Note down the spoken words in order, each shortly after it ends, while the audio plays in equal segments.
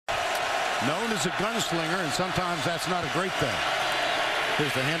Known as a gunslinger, and sometimes that's not a great thing.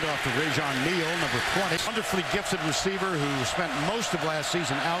 Here's the handoff to Rajon Neal, number 20. Wonderfully gifted receiver who spent most of last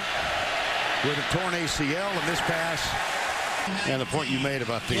season out with a torn ACL, and this pass. And the point you made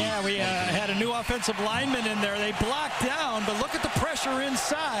about the... Yeah, we had a new offensive lineman in there. They blocked down, but look at the pressure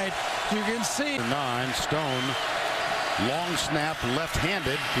inside. You can see. 9, Stone. Long snap,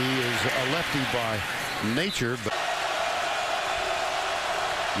 left-handed. He is a lefty by nature. But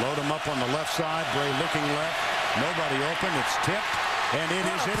load him up on the left side. Bray looking left. Nobody open. It's tipped. And it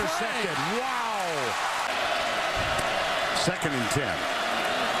is intercepted. Wow! 2nd and 10.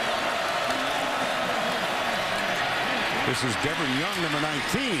 This is Devin Young, number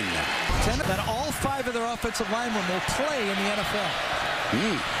 19. That all 5 of their offensive linemen will play in the NFL.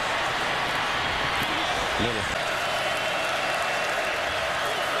 Little.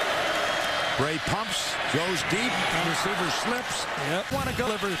 Bray pumps, goes deep, receiver slips. Yep. Want to go.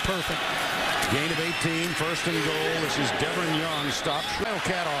 Delivery perfect. Gain of 18, 1st and goal. This is Devin Young. Stop.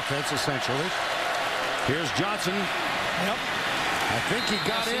 Wildcat offense, essentially. Here's Johnson. Yep. I think he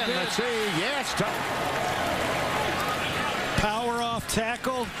got in. Let's see. Yeah, it's tough. Power off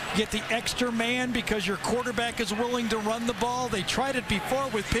tackle, get the extra man because your quarterback is willing to run the ball. They tried it before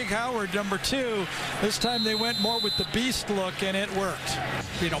with Pig Howard, number 2. This time they went more with the beast look, and it worked.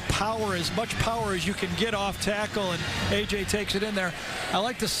 You know, power, as much power as you can get off tackle, and AJ takes it in there. I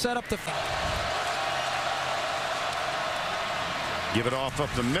like to set up the... Give it off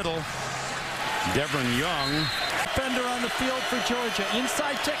up the middle. Devin Young. Defender on the field for Georgia.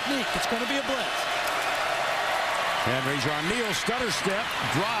 Inside technique. It's going to be a blitz. And Rajon Neal stutter step,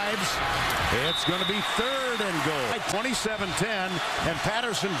 drives. It's going to be 3rd and goal. 27-10, and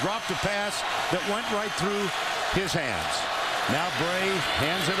Patterson dropped a pass that went right through his hands. Now Bray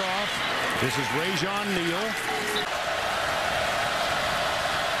hands it off. This is Rajon Neal.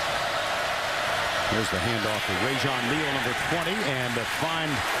 There's the handoff to Rajon Neal, number 20, and a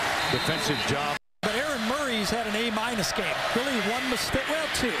fine defensive job. But Aaron Murray's had an A- game. Really 1 mistake, well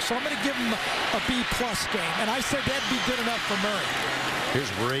 2. So I'm going to give him a B+ game. And I said that'd be good enough for Murray.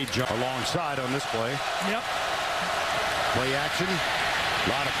 Here's Ray alongside on this play. Yep. Play action. A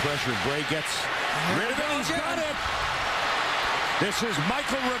lot of pressure. Bray gets rid of it. He's got it. This is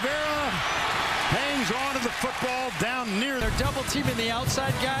Mychal Rivera. Hangs on to the football down near. They're double teaming the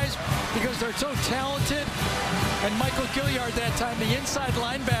outside guys because they're so talented. And Michael Gilliard that time, the inside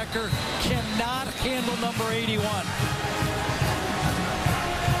linebacker, cannot handle number 81.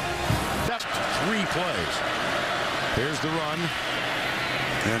 That's 3 plays. Here's the run.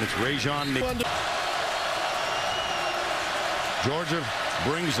 And it's Rajon Neal. Georgia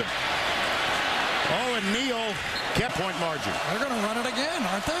brings it. Oh, and Neal kept point margin. They're going to run it again,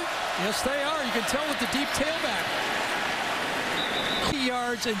 aren't they? Yes, they are. You can tell with the deep tailback. 3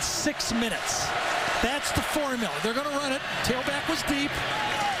 yards in 6 minutes. That's the formula. They're going to run it. Tailback was deep.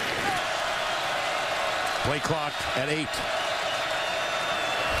 Play clock at 8.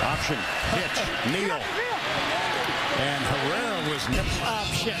 Option. Pitch. Neal. And Herrera was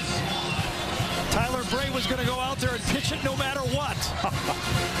option. Tyler Bray was going to go out there and pitch it no matter what.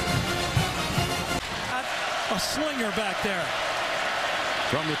 A slinger back there.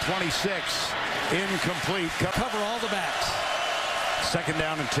 From the 26. Incomplete. Cover all the backs. 2nd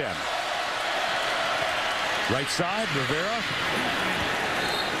down and 10. Right side, Rivera.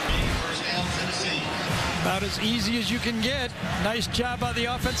 About as easy as you can get. Nice job by the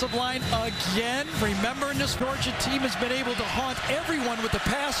offensive line again. Remember, this Georgia team has been able to haunt everyone with the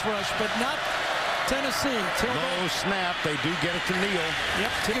pass rush, but not Tennessee. No snap. They do get it to Neal.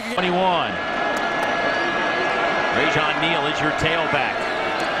 Yep. 21. Rajon Neal is your tailback.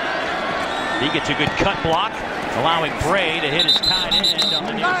 He gets a good cut block, allowing Bray to hit his tight end on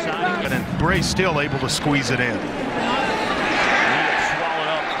the near side. And Bray's still able to squeeze it in. Neal swallowed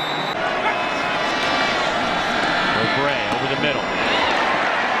up. Bray over the middle.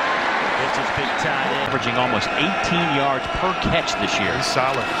 It's his big tight end, averaging almost 18 yards per catch this year. He's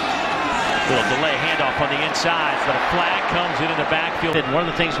solid. Little delay handoff on the inside, but a flag comes in the backfield. And one of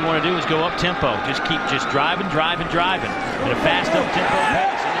the things we want to do is go up tempo. Just keep driving at a fast up tempo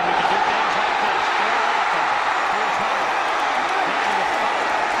pace. And then we can do things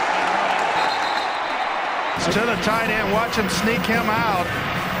like this. To the tight end, watch him sneak him out.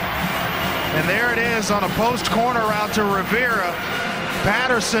 And there it is on a post corner route to Rivera.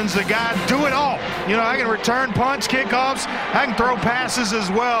 Patterson's the guy, do it all. You know, I can return punts, kickoffs, I can throw passes as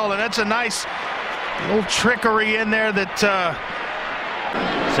well, and that's a nice little trickery in there that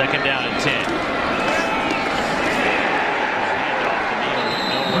 2nd down and 10.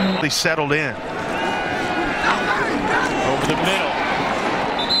 He settled in. Over the middle.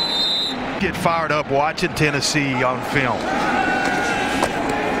 get fired up watching Tennessee on film.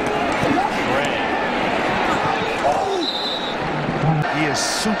 He is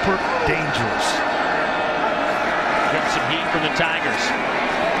super dangerous. Get some heat from the Tigers.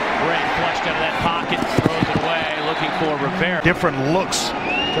 Bray flushed out of that pocket, throws it away, looking for Rivera. Different looks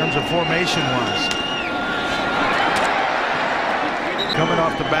in terms of formation-wise. Coming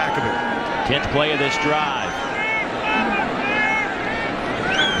off the back of it. 10th play of this drive.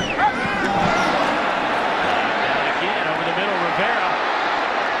 Again, over the middle, Rivera.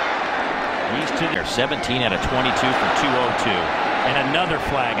 He's to there, 17 out of 22 for 202. And another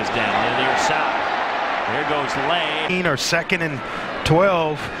flag is down near the other side. There goes Lane. Or 2nd and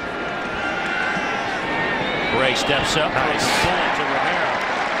 12. Bray steps up. Nice. Bullet to Rivera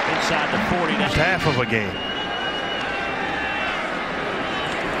inside the 40. That's half of a game.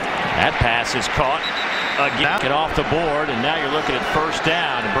 That pass is caught. Again, get off the board, and now you're looking at first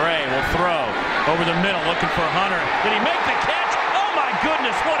down. Bray will throw over the middle, looking for Hunter. Did he make the catch? Oh my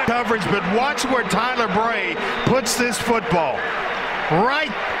goodness, what a coverage! But watch where Tyler Bray puts this football.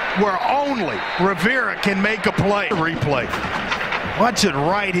 Right where only Rivera can make a play. Replay. Watch it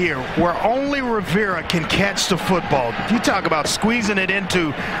right here, where only Rivera can catch the football. You talk about squeezing it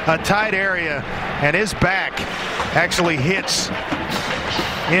into a tight area, and his back actually hits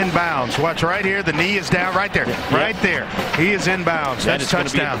inbounds. Watch right here. The knee is down right there. Yep. Right there. He is inbounds. That's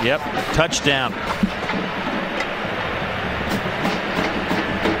touchdown. Yep. Touchdown.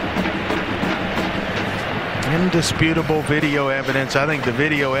 Indisputable video evidence. I think the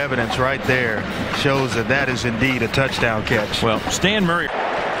video evidence right there shows that that is indeed a touchdown catch. Well, Stan Murray.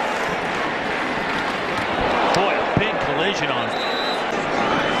 Boy, a big collision on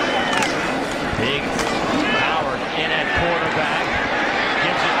Big Howard in at quarterback.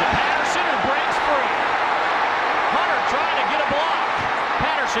 Gives it to Patterson, who breaks free. Hunter trying to get a block.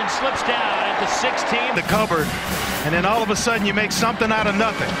 Patterson slips down at the 16. The cupboard, and then all of a sudden you make something out of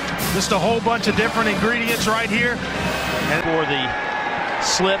nothing. Just a whole bunch of different ingredients right here. And for the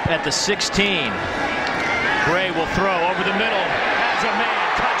slip at the 16. Bray will throw over the middle. Has a man.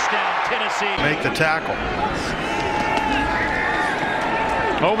 Touchdown, Tennessee. Make the tackle.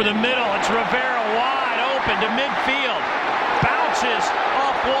 Over the middle. It's Rivera wide open to midfield. Bounces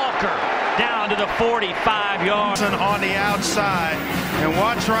off Walker. Down to the 45 yards. On the outside. And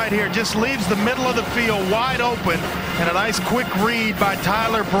watch right here. Just leaves the middle of the field wide open. And a nice quick read by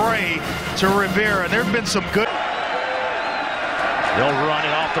Tyler Bray to Rivera. There have been some good. Still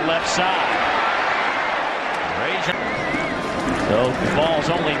running off the left side. So the balls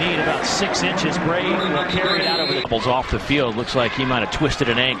only need about 6 inches. Bray will carry it out over the balls off the field. Looks like he might have twisted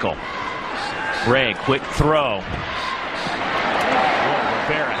an ankle. Bray, quick throw.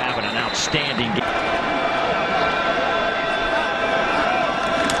 Rivera having an outstanding game.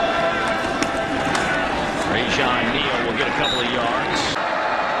 Rajon Neal will get a couple of yards.